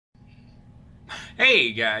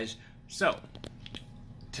Hey guys, so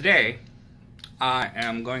today I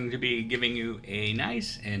am going to be giving you a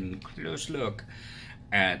nice and close look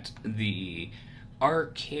at the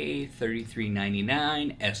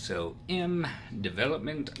RK3399 SOM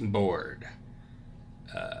development board.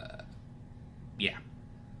 Yeah,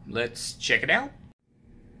 let's check it out.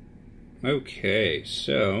 Okay,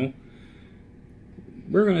 so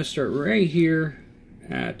we're going to start right here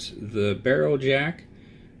at the barrel jack,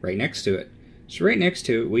 right next to it. So right next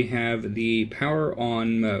to it we have the power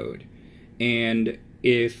on mode, and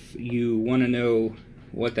if you want to know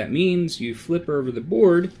what that means, you flip over the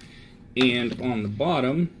board and on the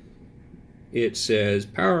bottom it says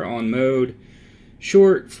power on mode,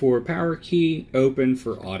 short for power key, open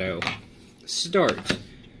for auto start.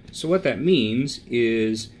 So what that means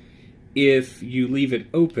is if you leave it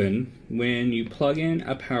open when you plug in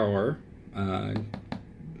a power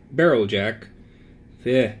barrel jack,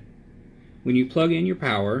 when you plug in your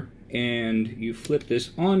power and you flip this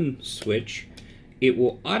on switch, it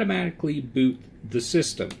will automatically boot the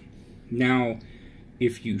system. Now,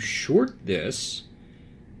 if you short this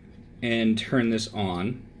and turn this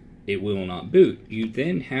on, it will not boot. You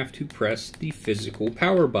then have to press the physical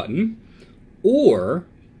power button, or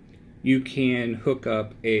you can hook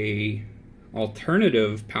up a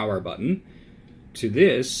alternative power button to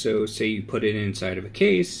this. So say you put it inside of a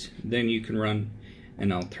case, then you can run an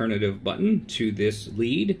alternative button to this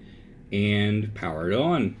lead and power it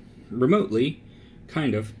on remotely,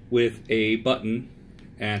 kind of, with a button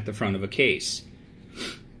at the front of a case.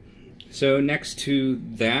 So next to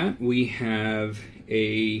that we have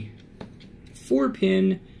a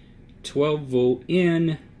 4-pin 12-volt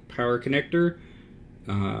in power connector.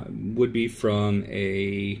 Would be from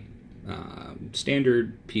a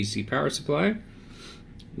standard PC power supply.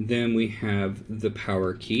 Then we have the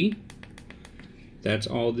power key. That's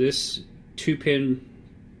all this 2-pin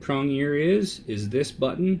prong ear is this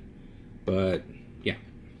button. But yeah,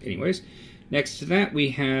 anyways, next to that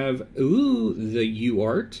we have the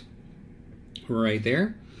UART right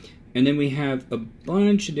there. And then we have a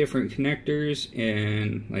bunch of different connectors,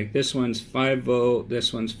 and like this one's 5 volt,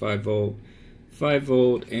 this one's 5 volt, 5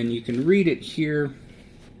 volt, and you can read it here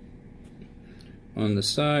on the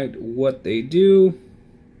side what they do.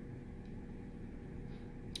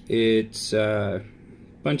 It's a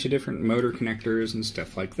bunch of different motor connectors and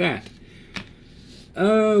stuff like that.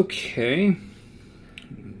 Okay,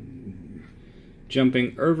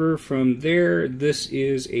 jumping over from there, this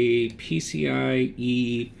is a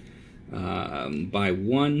PCIe by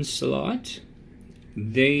 1 slot.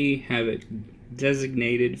 They have it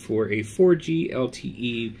designated for a 4G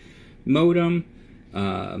LTE modem,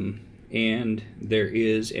 and there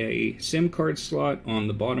is a SIM card slot on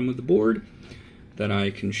the bottom of the board that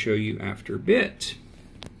I can show you after a bit.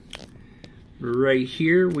 Right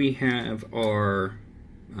here we have our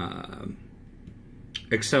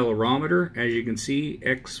accelerometer. As you can see,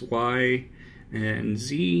 X, Y, and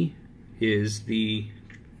Z is the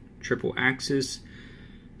triple axis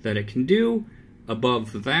that it can do.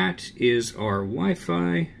 Above that is our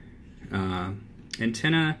Wi-Fi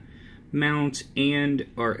antenna mount and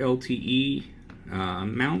our LTE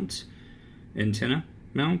antenna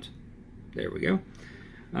mount. There we go.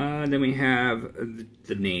 Then we have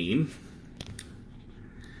the name.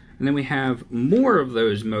 And then we have more of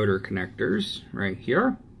those motor connectors right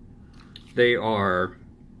here. They are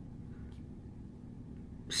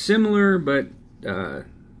similar, but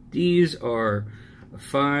these are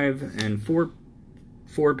 5 and 4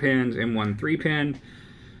 pins and 1 3-pin.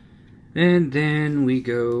 And then we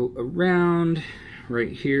go around.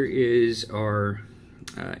 Right here is our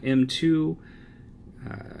M2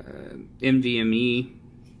 NVMe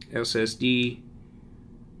SSD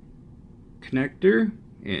connector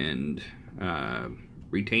and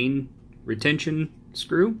retention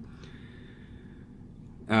screw.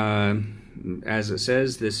 As it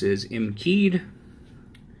says, this is M-keyed.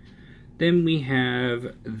 Then we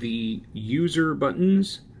have the user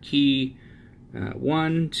buttons, key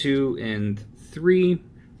 1, 2, and 3.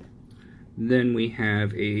 Then we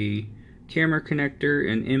have a camera connector,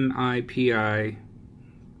 an MIPI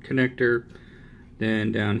connector.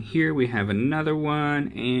 Then down here we have another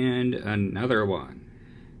one and another one.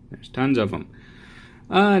 There's tons of them.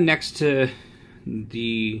 Next to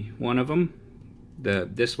the one of them,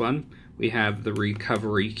 this one, we have the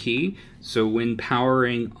recovery key. So when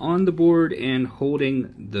powering on the board and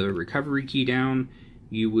holding the recovery key down,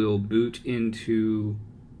 you will boot into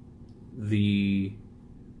the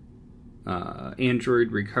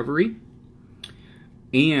Android recovery.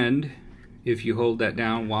 And if you hold that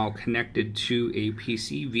down while connected to a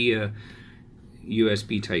PC via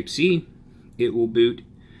USB Type-C, it will boot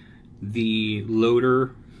the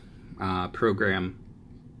loader program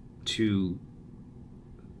to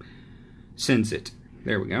sense it.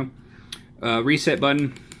 There we go. Reset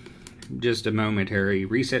button, just a momentary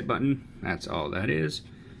reset button. That's all that is.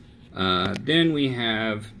 Then we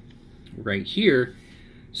have right here,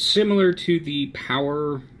 similar to the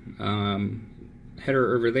power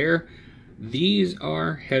header over there, these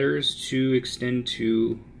are headers to extend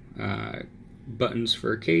to buttons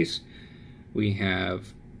for a case. We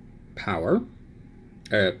have power,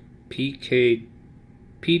 PWK.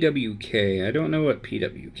 I don't know what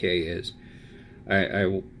PWK is.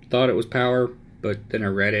 I thought it was power, but then I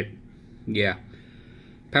read it. Yeah,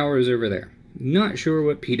 power is over there. Not sure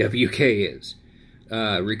what PWK is.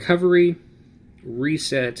 Recovery,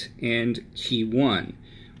 reset, and key 1,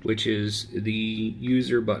 which is the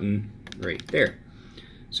user button right there.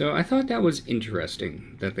 So I thought that was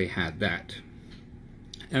interesting that they had that.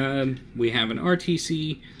 We have an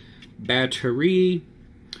RTC battery,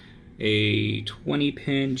 a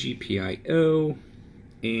 20-pin GPIO,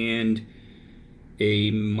 and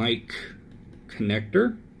a mic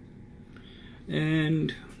connector.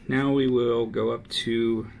 And now we will go up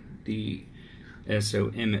to the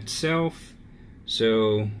SOM itself.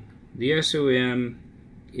 So the SOM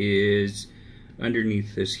is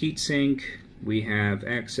underneath this heatsink. We have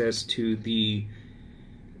access to the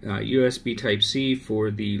USB Type-C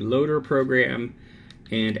for the loader program,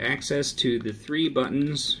 and access to the 3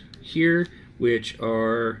 buttons here, which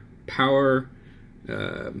are power,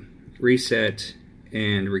 reset,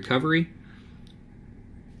 and recovery.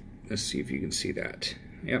 Let's see if you can see that.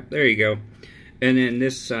 Yep, there you go. And then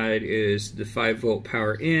this side is the 5-volt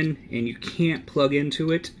power in, and you can't plug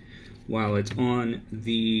into it while it's on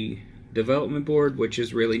the development board, which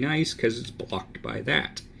is really nice because it's blocked by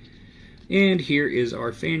that. And here is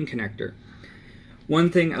our fan connector. One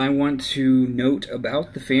thing I want to note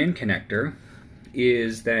about the fan connector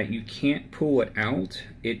is that you can't pull it out.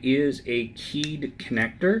 It is a keyed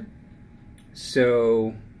connector,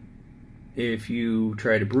 so if you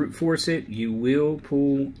try to brute force it, you will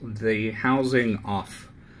pull the housing off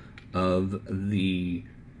of the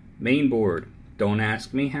main board. Don't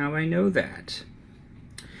ask me how I know that.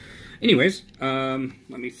 Anyways, let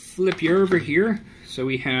me flip you over here. So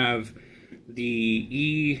we have the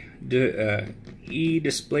E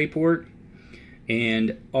display port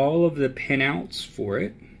and all of the pinouts for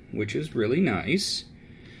it, which is really nice.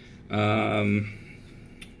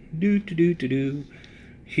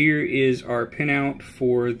 Here is our pinout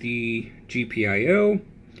for the GPIO,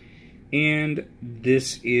 and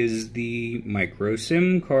this is the micro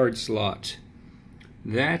SIM card slot.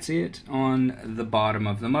 That's it on the bottom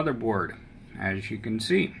of the motherboard, as you can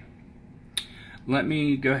see. Let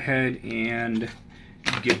me go ahead and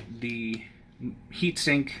get the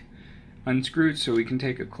heatsink unscrewed so we can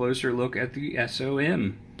take a closer look at the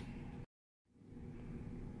SOM.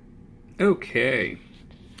 Okay,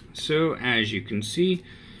 so as you can see,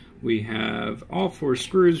 we have all 4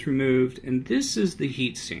 screws removed, and this is the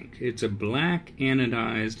heatsink. It's a black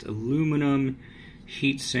anodized aluminum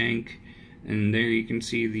heatsink, and there you can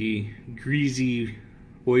see the greasy,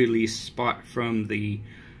 oily spot from the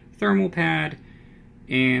thermal pad,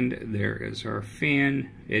 and there is our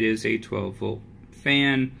fan. It is a 12-volt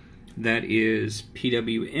fan that is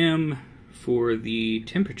PWM for the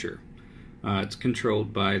temperature. It's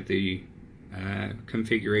controlled by the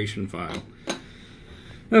configuration file.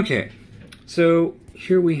 Okay, so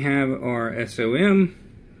here we have our SOM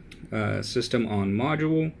system on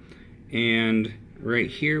module, and right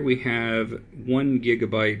here we have 1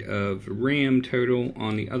 GB of RAM total.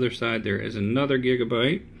 On the other side there is another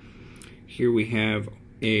gigabyte. Here we have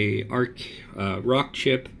a rock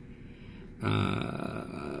chip.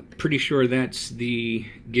 Pretty sure that's the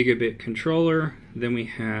gigabit controller. Then we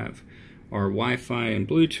have our Wi-Fi and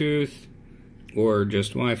Bluetooth, or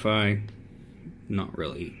just Wi-Fi. Not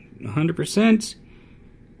really 100%.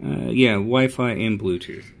 Yeah, Wi-Fi and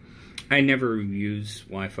Bluetooth. I never use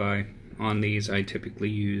Wi-Fi on these. I typically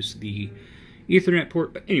use the Ethernet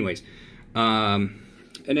port. But anyways, and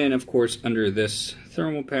then of course under this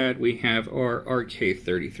thermal pad we have our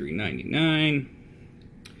RK3399.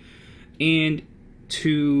 And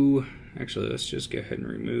actually let's just go ahead and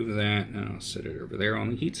remove that, and I'll set it over there on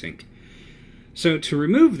the heatsink. So to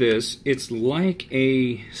remove this, it's like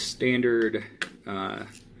a standard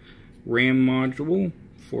RAM module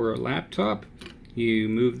for a laptop. You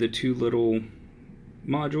move the 2 little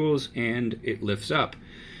modules and it lifts up.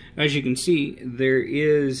 As you can see, there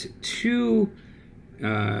is 2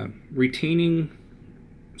 retaining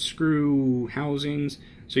screw housings,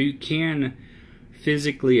 so you can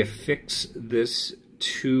physically affix this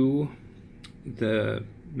to the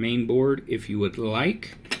main board if you would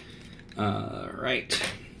like. Right,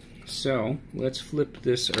 so let's flip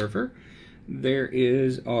this over. There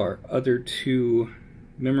is our other two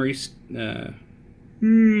memory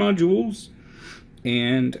modules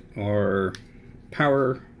and our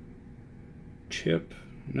power chip.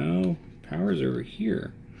 No, power's over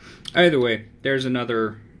here. Either way, there's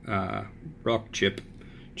another rock chip.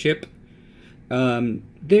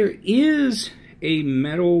 There is a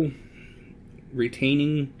metal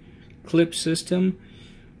retaining clip system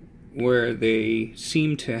where they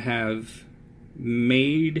seem to have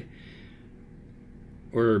made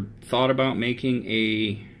or thought about making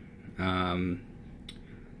a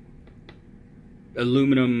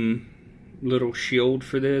aluminum little shield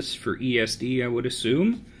for this, for ESD, I would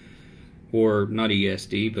assume, or not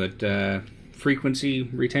ESD, but frequency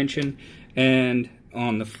retention. And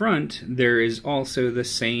on the front there is also the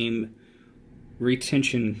same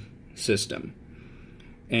retention system,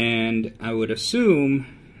 and I would assume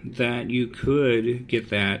that you could get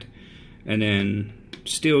that and then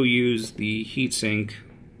still use the heatsink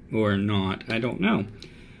or not, I don't know.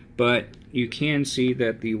 But you can see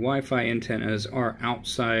that the Wi-Fi antennas are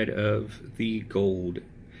outside of the gold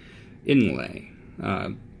inlay,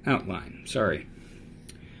 outline, sorry.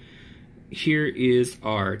 Here is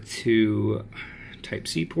our two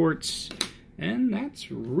Type-C ports, and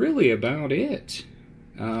that's really about it.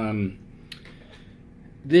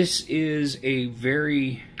 This is a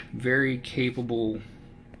very, very capable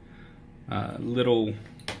little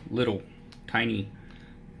tiny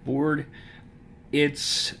board.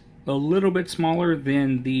 It's a little bit smaller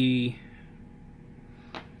than the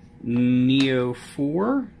Neo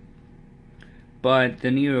 4, but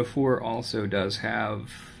the Neo 4 also does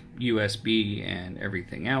have USB and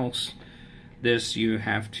everything else. This, you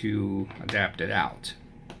have to adapt it out,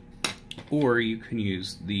 or you can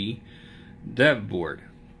use the dev board.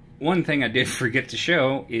 One thing I did forget to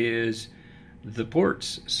show is the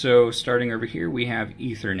ports. So starting over here, we have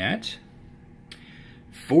Ethernet,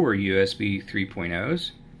 4 USB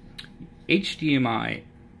 3.0s, HDMI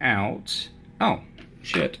out. Oh,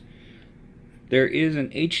 shit. There is an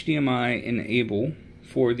HDMI enable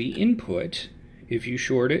for the input. If you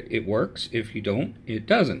short it, it works. If you don't, it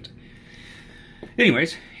doesn't.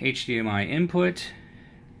 Anyways, HDMI input,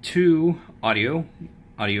 2 audio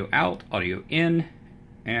out, audio in,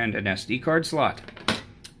 and an SD card slot.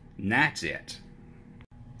 And that's it.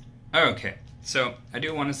 Okay, so I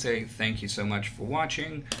do want to say thank you so much for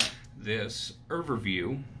watching this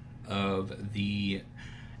overview of the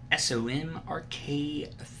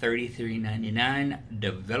SOM-RK3399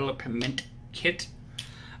 development kit.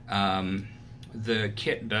 The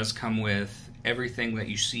kit does come with everything that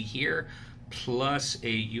you see here, plus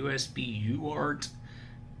a USB UART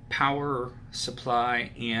power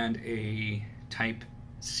supply and a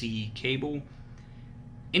Type-C cable.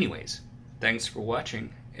 Anyways, thanks for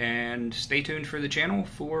watching, and stay tuned for the channel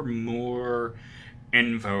for more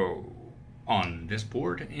info on this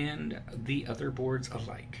board and the other boards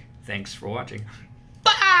alike. Thanks for watching.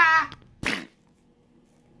 Bye!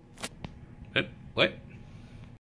 What?